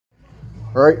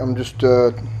Alright, I'm just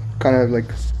kind of like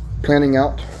planning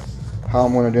out how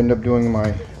I'm going to end up doing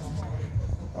my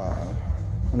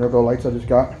Underglow lights I just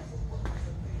got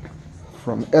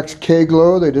from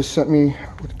XKGlow. They just sent me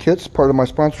with kits, part of my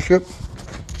sponsorship,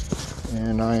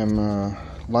 and I am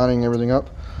lining everything up.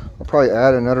 I'll probably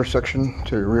add another section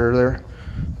to the rear there,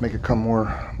 make it come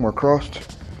more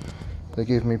crossed. They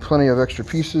gave me plenty of extra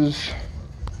pieces,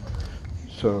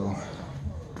 so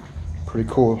pretty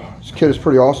cool. This kit is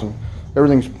pretty awesome.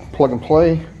 Everything's plug and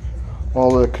play.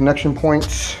 All the connection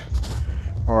points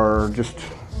are just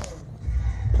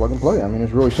plug and play. I mean,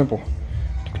 it's really simple.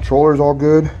 The controller is all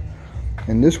good,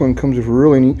 and this one comes with a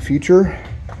really neat feature.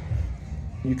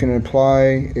 You can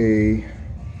apply a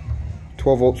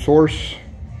 12-volt source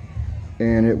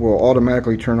and it will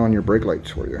automatically turn on your brake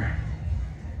lights for you.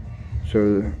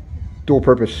 So dual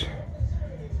purpose.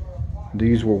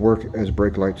 These will work as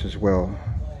brake lights as well.